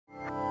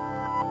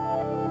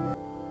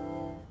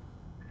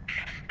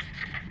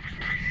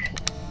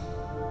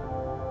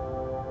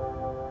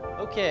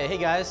Okay, hey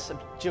guys,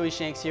 Joey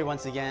Shanks here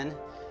once again,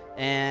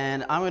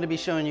 and I'm going to be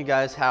showing you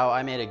guys how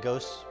I made a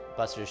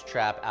Ghostbusters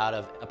trap out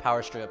of a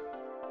power strip.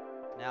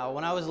 Now,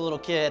 when I was a little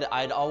kid,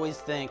 I'd always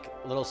think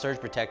little surge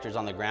protectors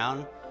on the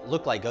ground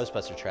looked like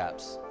Ghostbuster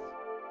traps.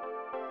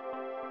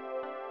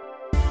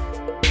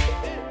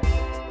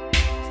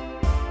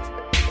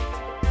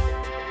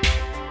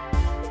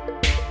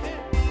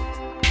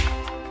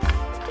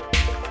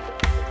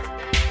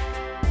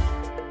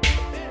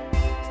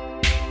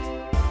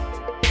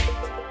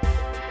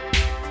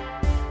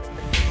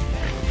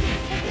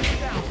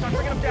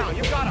 Down.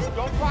 You got him.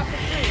 Don't cross the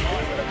stream.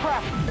 Going for the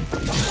crack.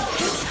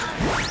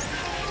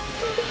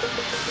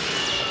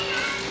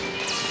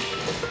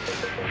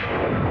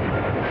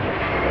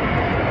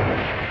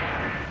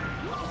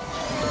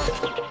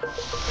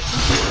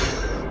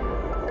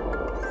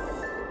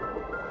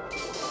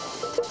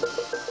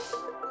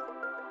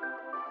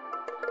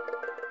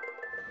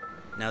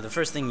 Now the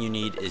first thing you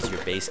need is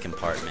your base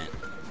compartment.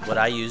 What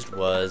I used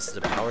was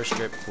the power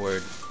strip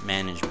cord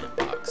management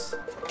box.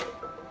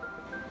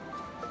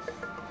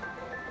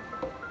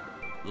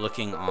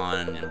 Looking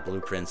on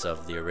blueprints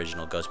of the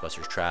original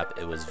Ghostbusters trap,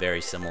 it was very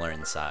similar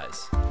in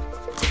size.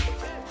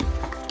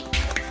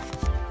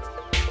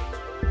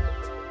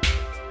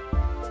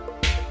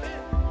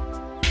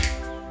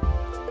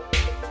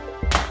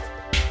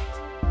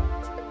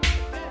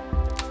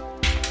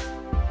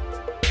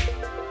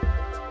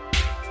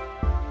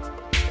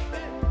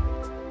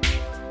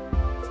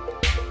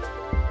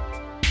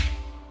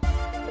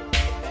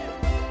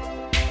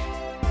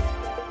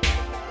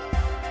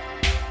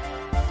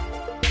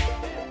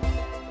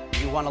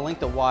 You want to link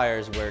the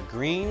wires where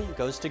green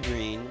goes to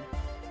green,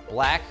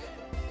 black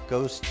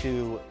goes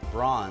to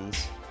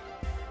bronze,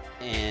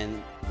 and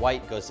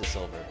white goes to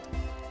silver.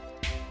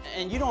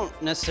 And you don't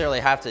necessarily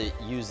have to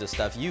use this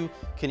stuff. You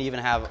can even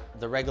have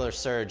the regular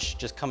surge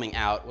just coming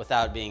out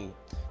without being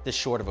this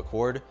short of a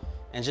cord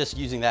and just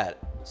using that.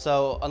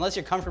 So unless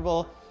you're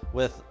comfortable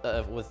with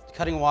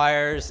cutting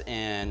wires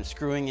and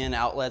screwing in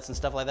outlets and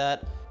stuff like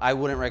that, I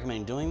wouldn't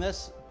recommend doing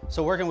this.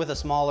 So working with a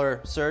smaller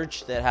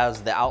surge that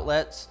has the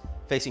outlets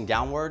facing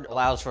downward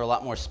allows for a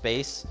lot more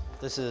space.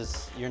 This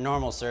is your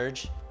normal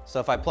surge. So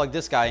if I plug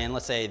this guy in,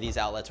 let's say these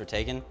outlets were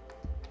taken,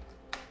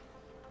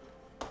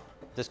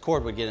 this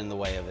cord would get in the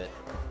way of it.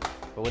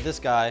 But with this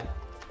guy,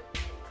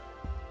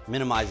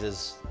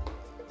 minimizes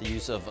the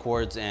use of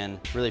cords and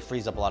really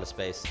frees up a lot of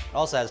space. It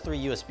also has 3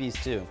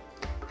 USBs too.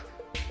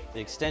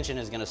 The extension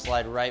is gonna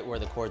slide right where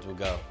the cords would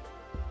go.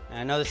 And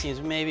I know this seems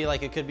maybe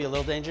like it could be a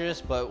little dangerous,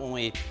 but when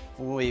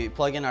we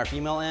plug in our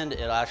female end,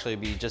 it'll actually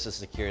be just as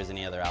secure as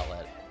any other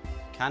outlet.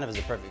 Kind of is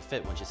a perfect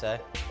fit, wouldn't you say?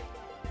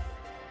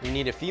 We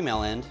need a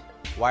female end,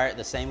 wire it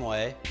the same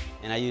way,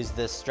 and I use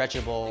this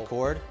stretchable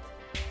cord,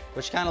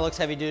 which kind of looks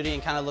heavy duty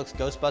and kind of looks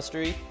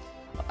Ghostbustery.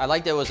 I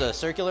like there was a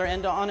circular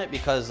end on it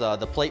because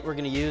the plate we're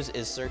going to use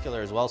is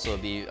circular as well, so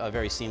it'd be a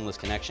very seamless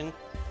connection.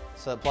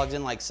 So it plugs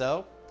in like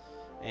so.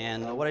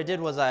 And what I did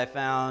was I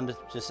found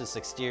just this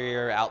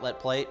exterior outlet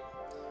plate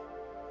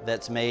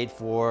that's made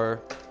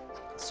for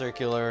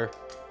circular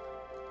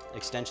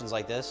extensions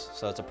like this,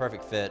 so it's a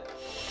perfect fit.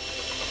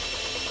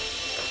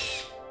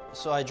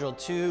 So I drilled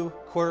 2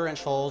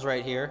 1/4-inch holes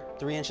right here,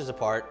 3 inches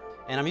apart.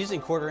 And I'm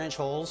using 1/4-inch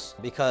holes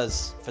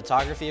because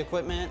photography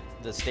equipment,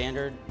 the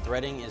standard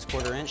threading is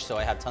 1/4-inch, so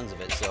I have tons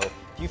of it. So if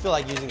you feel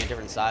like using a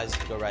different size,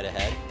 go right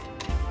ahead.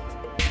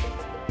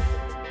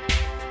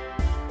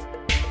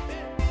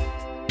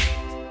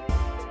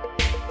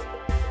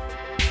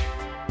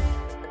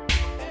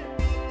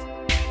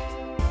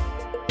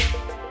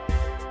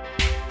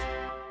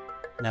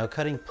 Now,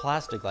 cutting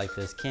plastic like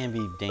this can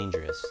be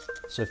dangerous.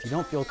 So if you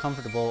don't feel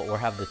comfortable or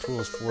have the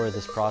tools for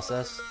this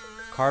process,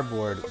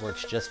 cardboard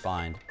works just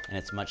fine and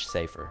it's much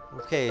safer.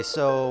 Okay,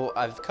 so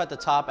I've cut the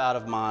top out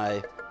of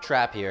my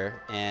trap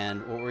here,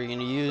 and what we're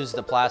gonna use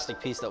the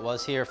plastic piece that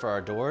was here for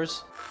our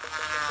doors.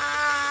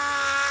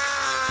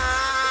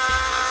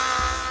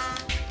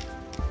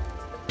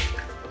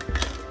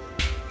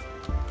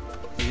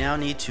 We now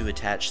need to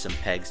attach some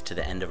pegs to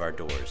the end of our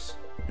doors.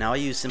 Now I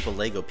use simple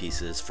Lego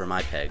pieces for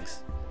my pegs.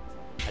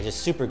 I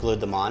just super glued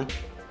them on.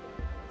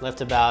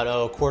 Left about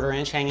 1/4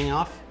 inch hanging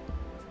off.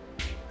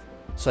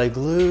 So I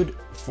glued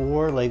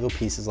 4 Lego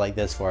pieces like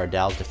this for our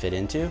dowels to fit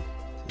into.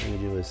 So what we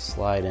do is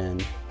slide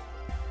in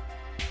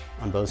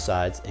on both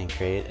sides and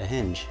create a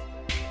hinge.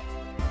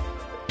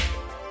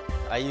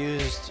 I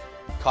used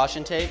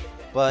caution tape,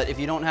 but if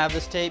you don't have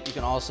this tape, you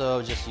can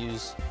also just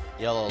use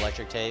yellow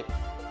electric tape.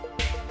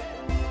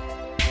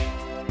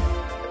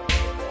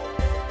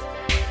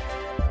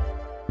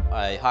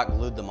 I hot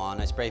glued them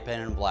on. I spray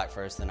painted them black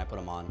first, then I put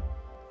them on.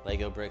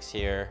 Lego bricks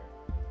here,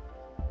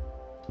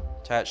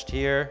 attached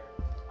here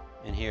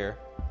and here.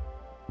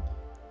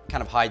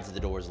 Kind of hides the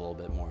doors a little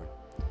bit more.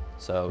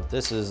 So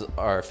this is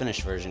our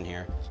finished version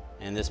here.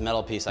 And this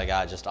metal piece I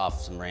got just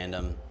off some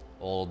random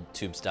old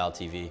tube style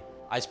TV.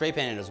 I spray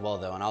painted as well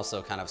though, and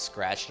also kind of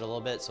scratched it a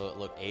little bit so it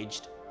looked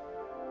aged.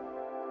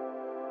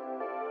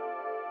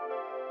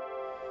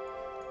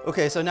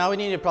 Okay, so now we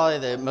need probably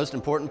the most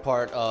important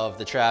part of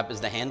the trap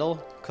is the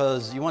handle,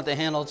 because you want the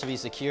handle to be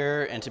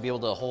secure and to be able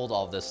to hold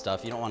all this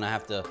stuff. You don't want to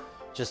have to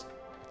just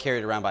carry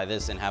it around by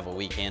this and have a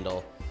weak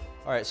handle.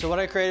 All right, so what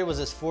I created was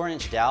this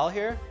 4-inch dowel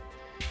here,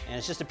 and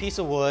it's just a piece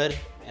of wood,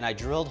 and I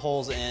drilled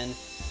holes in,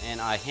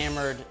 and I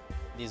hammered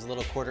these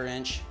little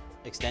 1/4-inch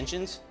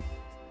extensions,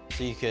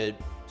 so you could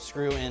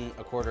screw in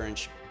a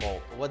 1/4-inch bolt.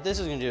 What this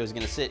is gonna do is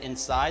gonna sit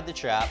inside the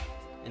trap,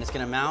 and it's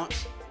gonna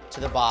mount to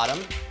the bottom.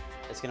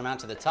 It's gonna mount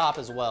to the top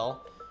as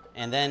well.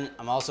 And then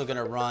I'm also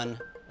gonna run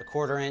a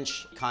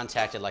 1/4-inch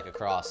contacted like a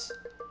cross.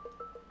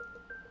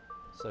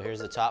 So here's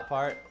the top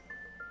part,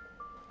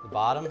 the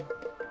bottom.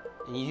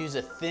 And you use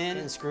a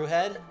thin screw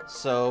head,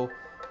 so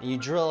you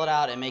drill it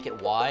out and make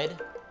it wide,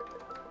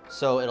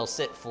 so it'll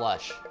sit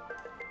flush.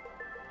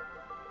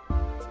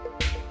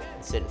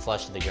 And sit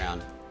flush to the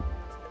ground.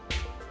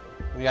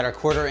 We got our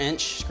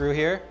 1/4-inch screw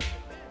here,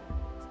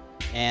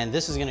 and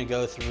this is gonna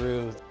go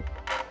through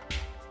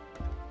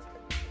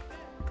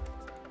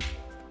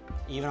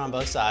even on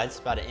both sides,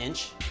 about 1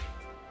 inch.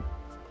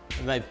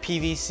 My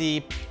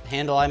PVC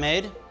handle I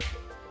made,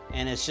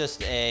 and it's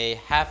just a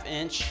 1/2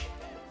 inch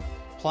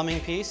plumbing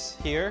piece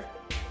here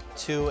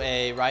to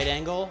a right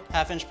angle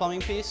 1/2 inch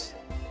plumbing piece,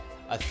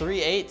 a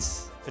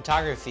 3/8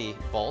 photography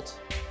bolt,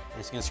 and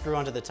it's gonna screw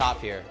onto the top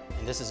here.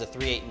 And this is a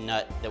 3/8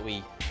 nut that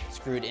we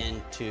screwed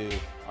into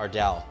our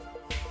dowel.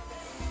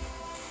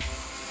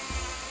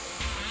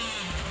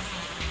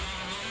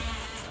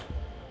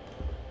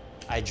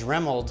 I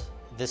dremeled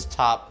this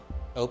top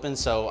open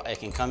so I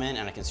can come in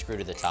and I can screw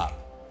to the top.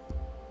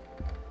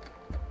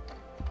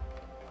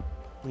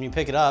 When you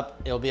pick it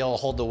up, it'll be able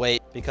to hold the weight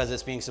because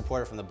it's being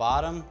supported from the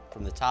bottom,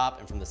 from the top,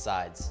 and from the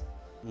sides.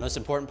 The most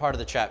important part of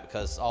the trap,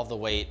 because all of the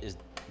weight is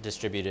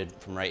distributed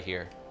from right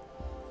here.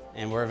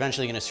 And we're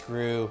eventually gonna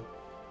screw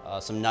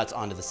some nuts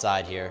onto the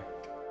side here.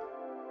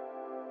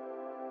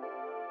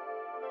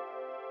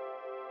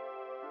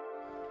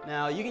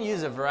 Now you can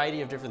use a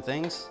variety of different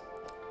things.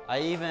 I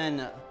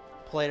even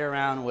played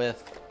around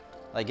with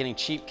like getting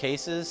cheap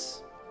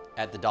cases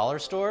at the dollar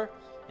store,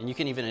 and you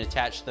can even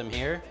attach them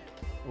here.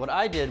 What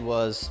I did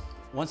was,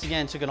 once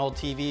again, took an old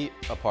TV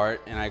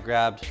apart and I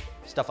grabbed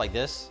stuff like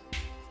this,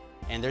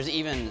 and there's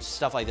even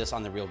stuff like this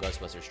on the real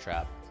Ghostbusters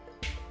trap.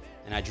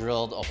 And I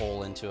drilled a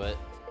hole into it,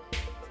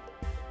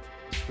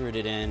 screwed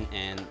it in,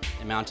 and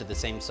it mounted the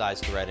same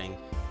size threading.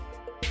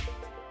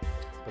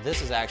 But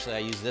this is actually, I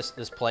used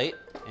this plate,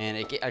 and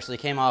it actually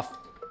came off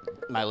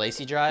my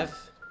lacy drive.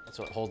 That's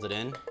what holds it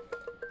in.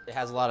 It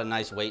has a lot of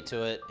nice weight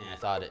to it, and I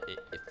thought it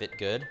fit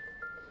good.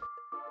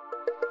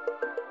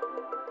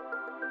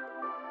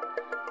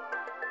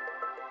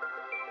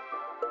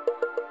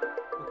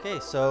 Okay,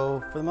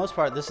 so for the most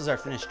part, this is our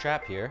finished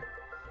trap here.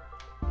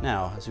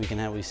 Now, as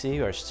we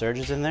see our surge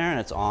is in there and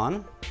it's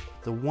on.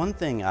 The one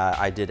thing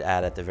I did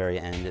add at the very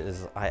end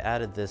is I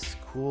added this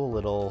cool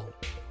little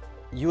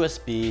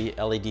USB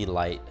LED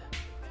light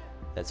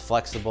that's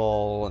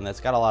flexible and that's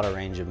got a lot of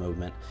range of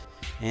movement.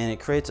 And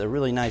it creates a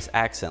really nice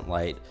accent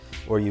light,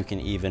 or you can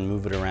even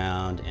move it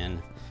around,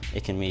 and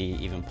it can be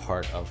even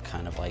part of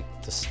kind of like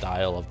the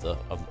style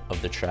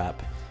of the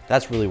trap.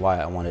 That's really why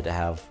I wanted to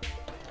have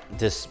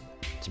this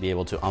to be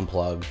able to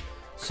unplug,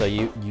 so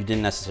you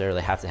didn't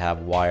necessarily have to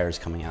have wires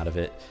coming out of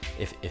it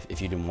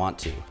if you didn't want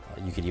to.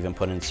 You could even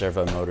put in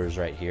servo motors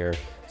right here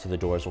so the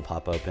doors will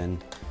pop open.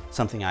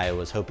 Something I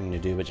was hoping to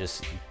do, but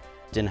just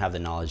didn't have the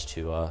knowledge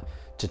to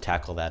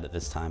tackle that at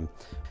this time.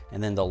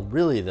 And then the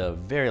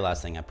very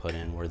last thing I put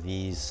in were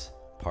these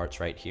parts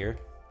right here.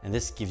 And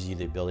this gives you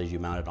the ability to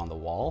mount it on the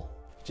wall.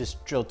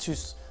 Just drill 2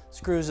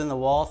 screws in the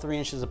wall 3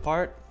 inches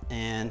apart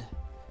and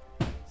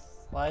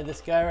slide this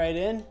guy right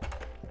in.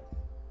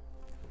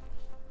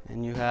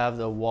 And you have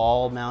the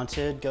wall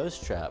mounted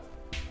ghost trap.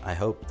 I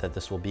hope that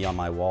this will be on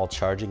my wall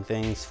charging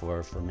things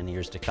for many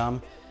years to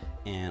come.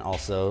 And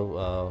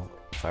also,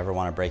 if I ever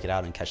want to break it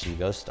out and catch some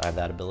ghosts, I have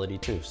that ability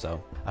too.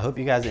 So I hope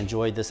you guys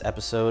enjoyed this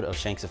episode of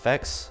Shanks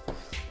Effects.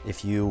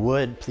 If you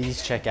would,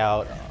 please check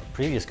out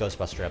previous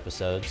Ghostbuster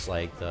episodes,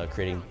 like the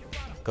creating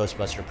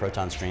Ghostbuster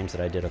Proton streams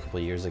that I did a couple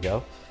of years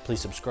ago. Please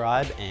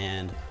subscribe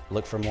and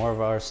look for more of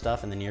our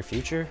stuff in the near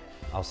future.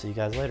 I'll see you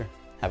guys later.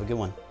 Have a good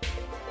one.